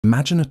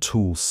Imagine a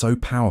tool so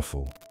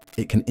powerful,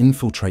 it can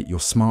infiltrate your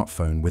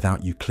smartphone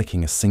without you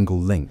clicking a single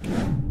link,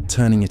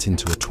 turning it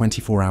into a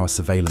 24-hour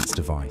surveillance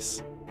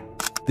device.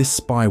 This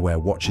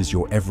spyware watches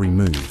your every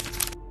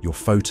move, your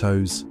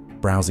photos,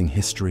 browsing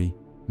history,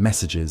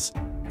 messages,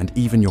 and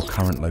even your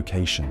current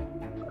location,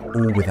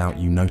 all without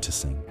you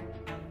noticing.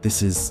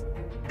 This is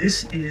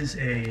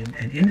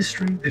an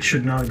industry that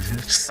should not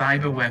exist.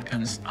 Cyber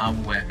weapons are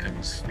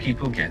weapons.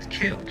 People get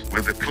killed.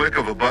 With the click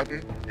of a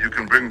button, you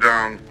can bring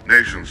down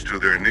nations to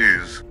their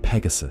knees.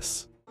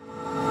 Pegasus.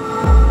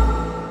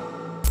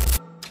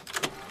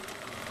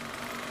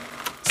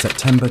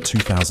 September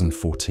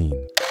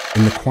 2014.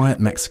 In the quiet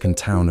Mexican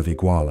town of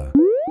Iguala,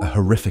 a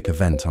horrific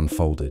event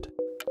unfolded.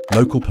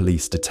 Local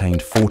police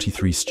detained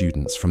 43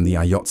 students from the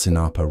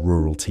Ayotzinapa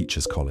Rural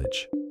Teachers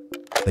College.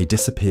 They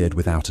disappeared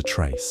without a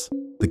trace.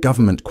 The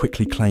government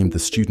quickly claimed the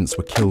students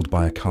were killed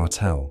by a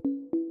cartel,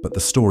 but the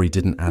story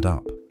didn't add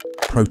up.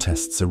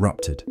 Protests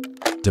erupted,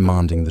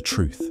 demanding the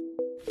truth.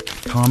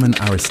 Carmen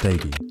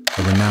Aristegui,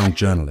 a renowned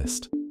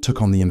journalist,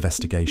 took on the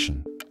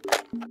investigation.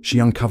 She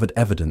uncovered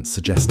evidence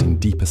suggesting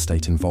deeper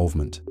state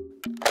involvement.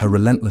 Her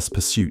relentless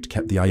pursuit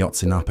kept the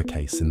Ayotzinapa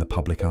case in the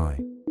public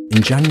eye.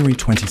 In January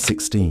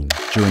 2016,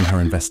 during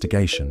her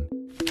investigation,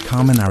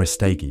 Carmen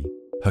Aristegui,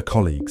 her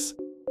colleagues,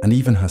 and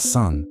even her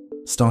son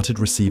started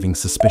receiving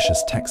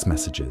suspicious text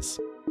messages.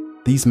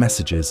 These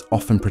messages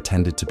often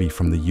pretended to be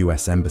from the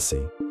US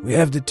Embassy. We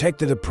have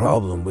detected a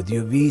problem with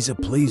your visa.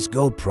 Please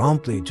go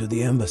promptly to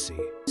the embassy.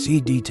 See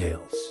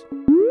details.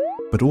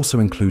 But also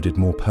included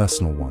more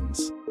personal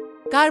ones.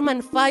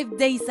 Carmen, 5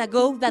 days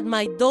ago that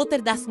my daughter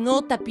does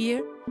not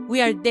appear.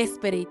 We are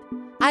desperate.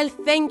 I'll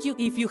thank you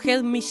if you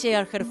help me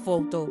share her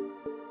photo.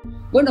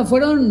 Bueno,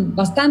 fueron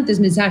bastantes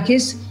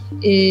mensajes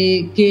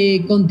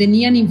que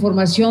contenían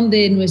información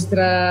de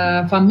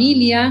nuestra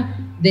familia,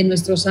 de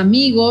nuestros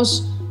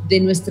amigos, de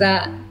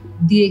nuestra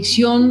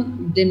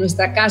dirección, de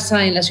nuestra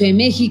casa en la Ciudad de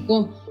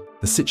México.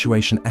 The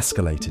situation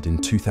escalated in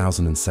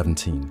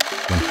 2017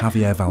 when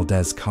Javier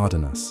Valdez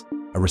Cárdenas,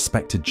 a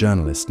respected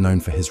journalist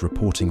known for his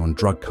reporting on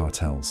drug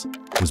cartels,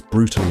 was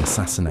brutally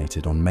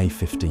assassinated on May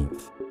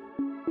 15th.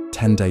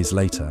 10 days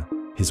later,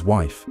 his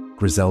wife,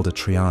 Griselda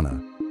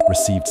Triana,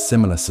 received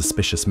similar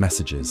suspicious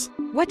messages.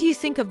 What do you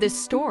think of this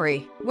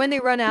story? When they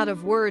run out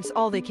of words,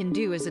 all they can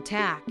do is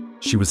attack.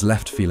 She was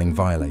left feeling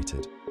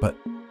violated. But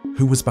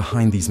who was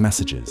behind these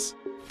messages?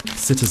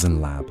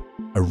 SoftwareLab,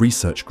 a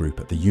research group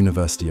at the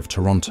University of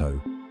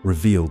Toronto,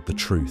 revealed the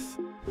truth.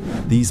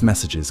 These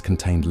messages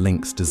contained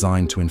links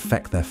designed to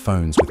infect their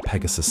phones with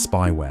Pegasus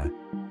spyware,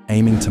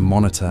 aiming to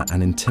monitor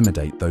and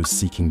intimidate those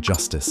seeking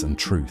justice and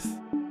truth.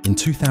 In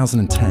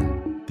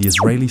 2010, the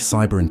Israeli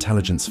cyber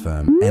intelligence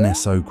firm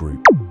NSO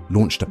Group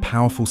launched a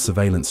powerful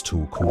surveillance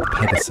tool called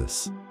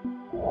Pegasus.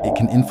 It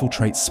can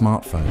infiltrate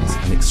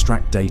smartphones and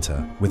extract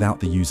data without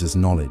the user's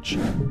knowledge,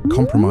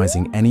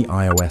 compromising any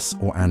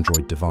iOS or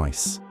Android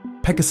device.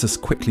 Pegasus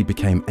quickly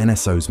became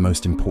NSO's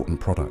most important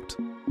product,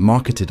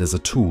 marketed as a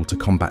tool to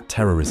combat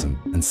terrorism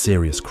and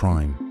serious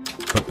crime.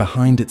 But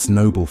behind its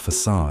noble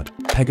facade,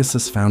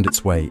 Pegasus found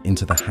its way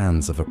into the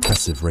hands of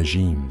oppressive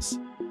regimes.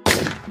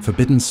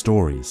 Forbidden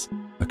Stories,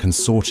 a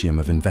consortium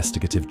of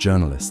investigative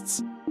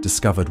journalists,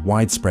 discovered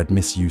widespread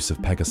misuse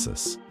of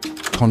Pegasus,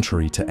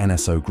 contrary to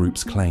NSO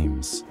Group's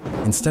claims.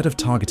 Instead of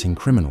targeting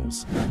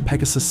criminals,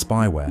 Pegasus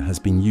spyware has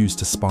been used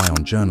to spy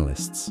on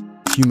journalists,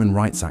 human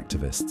rights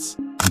activists,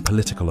 and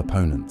political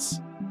opponents.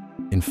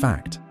 In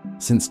fact,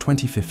 since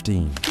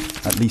 2015,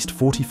 at least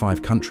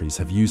 45 countries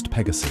have used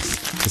Pegasus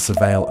to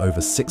surveil over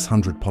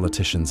 600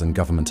 politicians and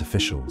government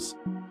officials,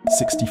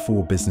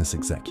 64 business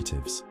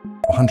executives,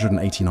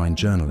 189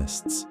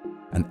 journalists,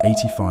 and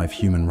 85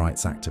 human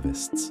rights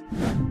activists.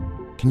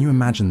 Can you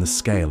imagine the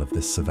scale of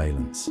this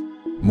surveillance?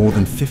 More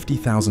than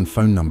 50,000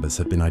 phone numbers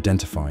have been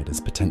identified as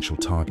potential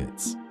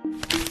targets.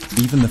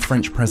 Even the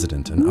French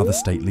president and other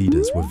state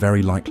leaders were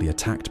very likely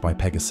attacked by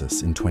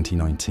Pegasus in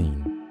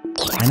 2019.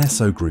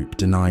 NSO Group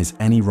denies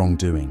any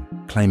wrongdoing,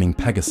 claiming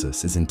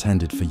Pegasus is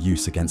intended for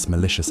use against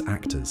malicious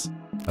actors,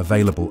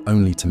 available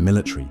only to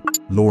military,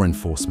 law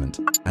enforcement,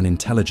 and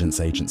intelligence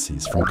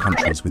agencies from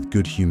countries with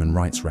good human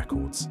rights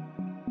records.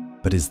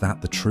 But is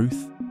that the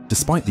truth?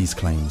 Despite these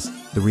claims,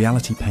 the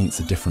reality paints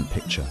a different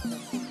picture.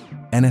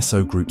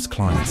 NSO Group's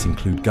clients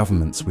include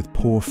governments with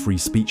poor free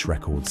speech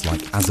records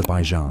like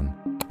Azerbaijan,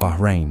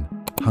 Bahrain,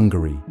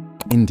 Hungary,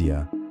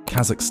 India,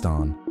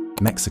 Kazakhstan,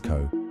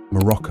 Mexico,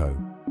 Morocco,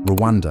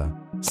 Rwanda,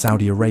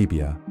 Saudi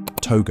Arabia,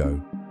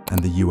 Togo,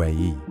 and the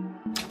UAE.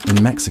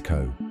 In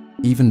Mexico,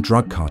 even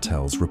drug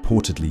cartels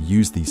reportedly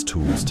use these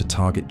tools to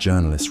target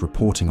journalists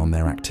reporting on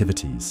their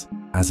activities,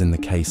 as in the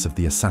case of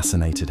the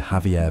assassinated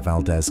Javier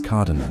Valdez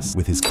Cárdenas,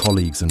 with his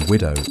colleagues and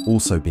widow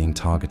also being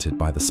targeted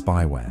by the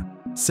spyware.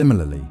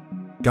 Similarly,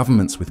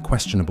 governments with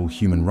questionable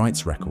human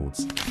rights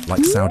records,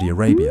 like Saudi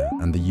Arabia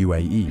and the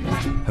UAE,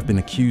 have been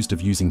accused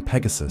of using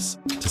Pegasus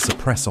to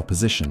suppress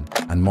opposition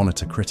and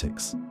monitor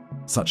critics,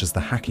 such as the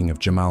hacking of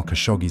Jamal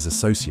Khashoggi's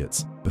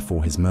associates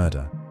before his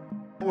murder.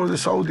 For the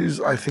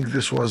Saudis, I think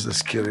this was the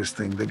scariest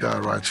thing. The guy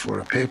writes for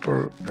a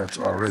paper that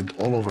are read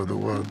all over the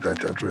world,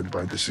 that are read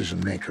by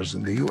decision makers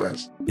in the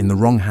US. In the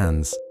wrong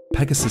hands,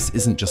 Pegasus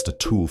isn't just a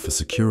tool for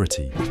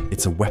security,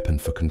 it's a weapon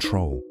for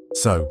control.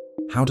 So,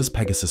 how does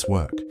Pegasus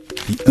work?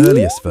 The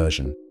earliest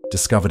version,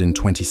 discovered in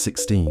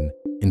 2016,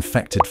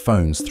 infected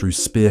phones through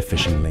spear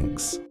phishing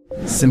links.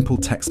 Simple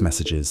text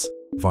messages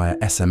via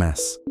SMS,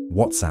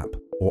 WhatsApp,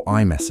 or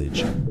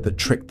iMessage that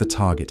tricked the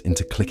target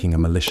into clicking a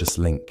malicious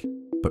link.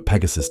 But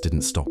Pegasus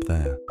didn't stop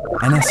there.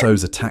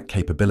 NSO's attack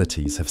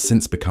capabilities have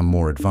since become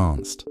more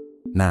advanced.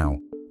 Now,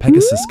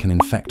 Pegasus can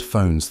infect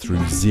phones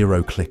through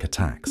zero-click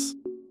attacks.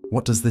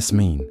 What does this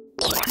mean?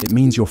 It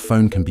means your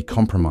phone can be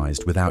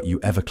compromised without you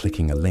ever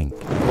clicking a link.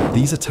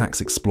 These attacks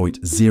exploit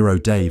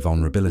zero-day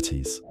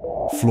vulnerabilities,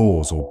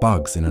 flaws or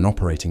bugs in an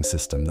operating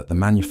system that the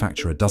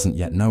manufacturer doesn't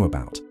yet know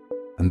about,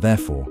 and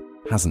therefore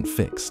hasn't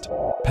fixed.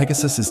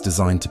 Pegasus is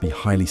designed to be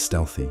highly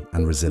stealthy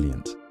and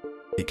resilient.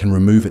 It can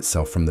remove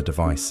itself from the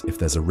device if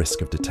there's a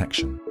risk of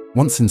detection.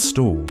 Once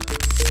installed,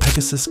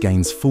 Pegasus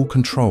gains full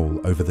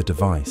control over the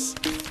device.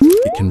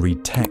 It can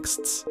read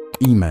texts,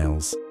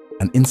 emails,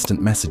 and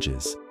instant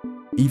messages,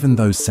 even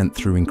those sent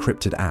through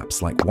encrypted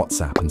apps like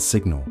WhatsApp and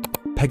Signal.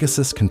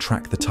 Pegasus can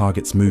track the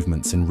target's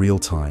movements in real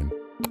time,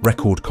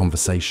 record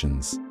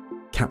conversations,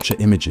 capture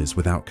images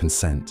without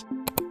consent,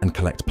 and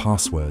collect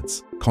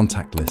passwords,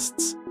 contact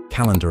lists,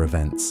 calendar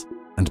events,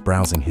 and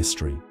browsing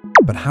history.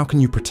 But how can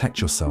you protect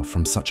yourself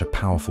from such a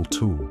powerful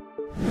tool?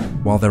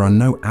 While there are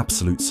no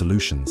absolute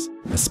solutions,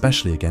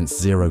 especially against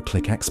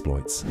zero-click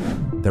exploits,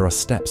 there are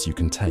steps you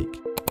can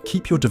take.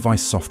 Keep your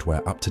device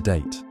software up to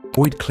date.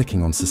 Avoid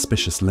clicking on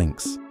suspicious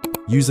links.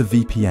 Use a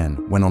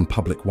VPN when on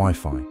public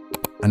Wi-Fi.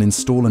 And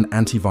install an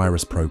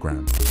antivirus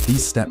program.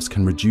 These steps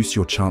can reduce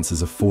your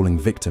chances of falling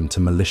victim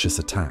to malicious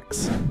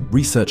attacks.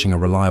 Researching a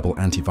reliable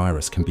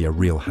antivirus can be a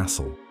real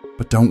hassle.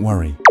 But don't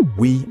worry,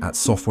 we at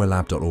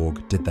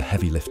SoftwareLab.org did the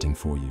heavy lifting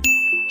for you.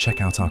 Check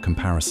out our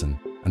comparison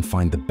and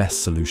find the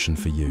best solution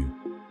for you.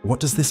 What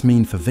does this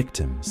mean for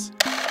victims?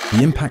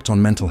 The impact on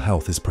mental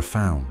health is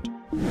profound.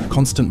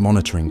 Constant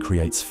monitoring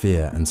creates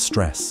fear and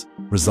stress,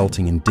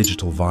 resulting in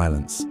digital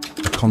violence,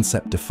 a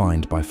concept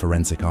defined by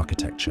forensic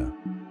architecture.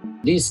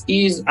 This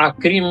is a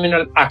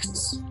criminal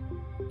act,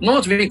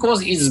 not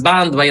because it's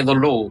banned by the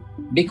law,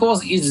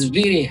 because it's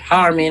very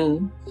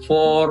harming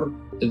for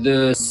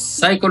the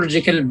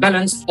psychological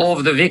balance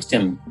of the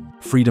victim.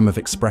 Freedom of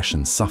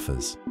expression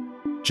suffers.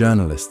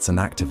 Journalists and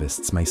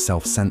activists may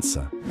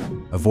self-censor,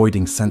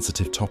 avoiding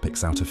sensitive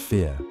topics out of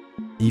fear.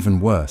 Even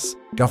worse,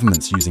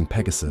 governments using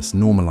Pegasus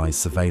normalize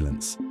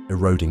surveillance,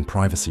 eroding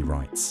privacy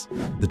rights.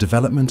 The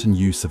development and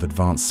use of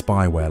advanced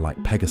spyware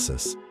like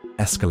Pegasus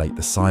escalate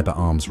the cyber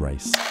arms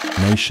race.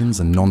 Nations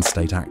and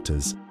non-state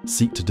actors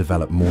seek to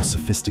develop more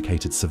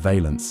sophisticated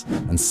surveillance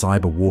and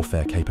cyber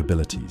warfare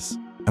capabilities.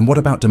 And what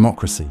about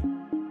democracy?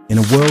 In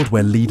a world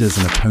where leaders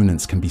and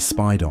opponents can be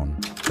spied on,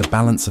 the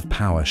balance of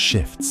power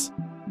shifts.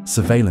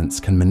 Surveillance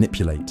can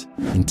manipulate,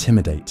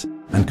 intimidate,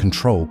 and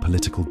control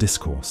political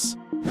discourse.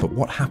 But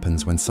what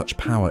happens when such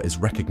power is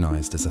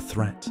recognized as a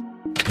threat?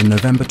 In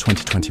November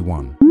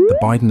 2021, the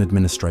Biden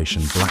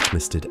administration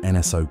blacklisted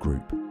NSO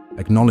Group,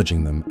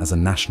 acknowledging them as a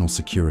national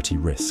security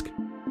risk.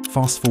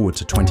 Fast forward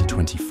to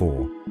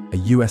 2024, a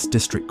US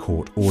district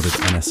court ordered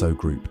NSO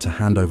Group to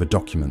hand over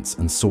documents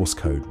and source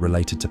code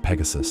related to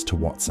Pegasus to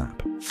WhatsApp.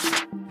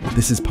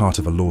 This is part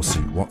of a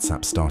lawsuit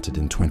WhatsApp started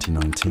in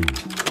 2019,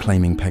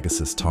 claiming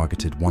Pegasus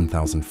targeted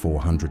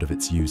 1,400 of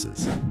its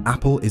users.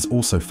 Apple is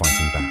also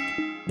fighting back.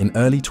 In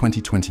early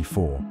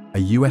 2024, a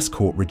US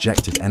court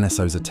rejected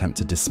NSO's attempt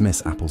to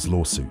dismiss Apple's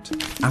lawsuit.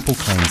 Apple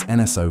claims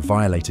NSO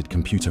violated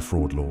computer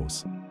fraud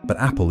laws. But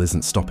Apple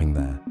isn't stopping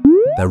there.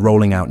 They're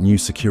rolling out new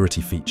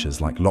security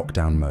features like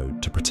lockdown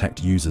mode to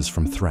protect users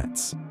from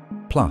threats.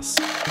 Plus,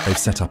 they've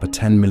set up a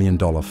 $10 million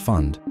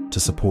fund to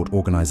support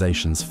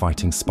organizations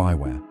fighting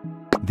spyware.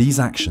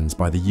 These actions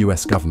by the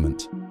US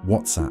government,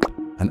 WhatsApp,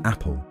 and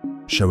Apple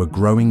show a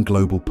growing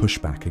global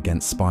pushback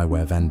against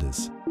spyware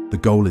vendors. The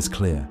goal is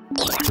clear: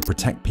 to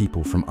protect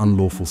people from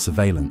unlawful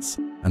surveillance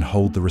and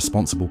hold the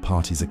responsible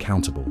parties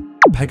accountable.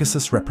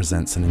 Pegasus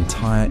represents an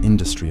entire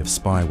industry of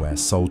spyware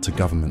sold to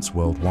governments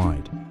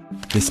worldwide.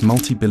 This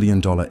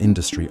multi-billion-dollar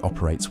industry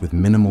operates with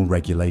minimal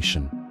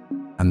regulation,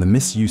 and the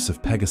misuse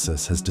of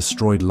Pegasus has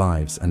destroyed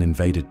lives and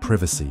invaded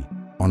privacy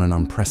on an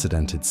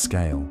unprecedented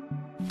scale.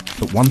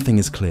 But one thing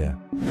is clear: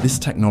 this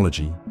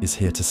technology is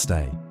here to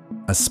stay.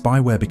 As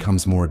spyware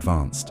becomes more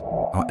advanced,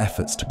 our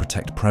efforts to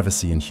protect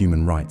privacy and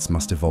human rights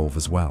must evolve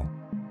as well.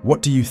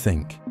 What do you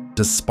think?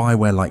 Does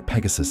spyware like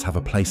Pegasus have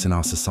a place in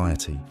our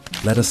society?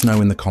 Let us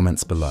know in the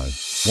comments below.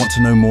 Want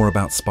to know more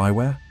about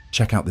spyware?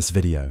 Check out this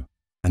video.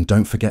 And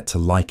don't forget to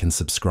like and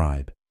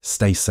subscribe.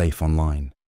 Stay safe online.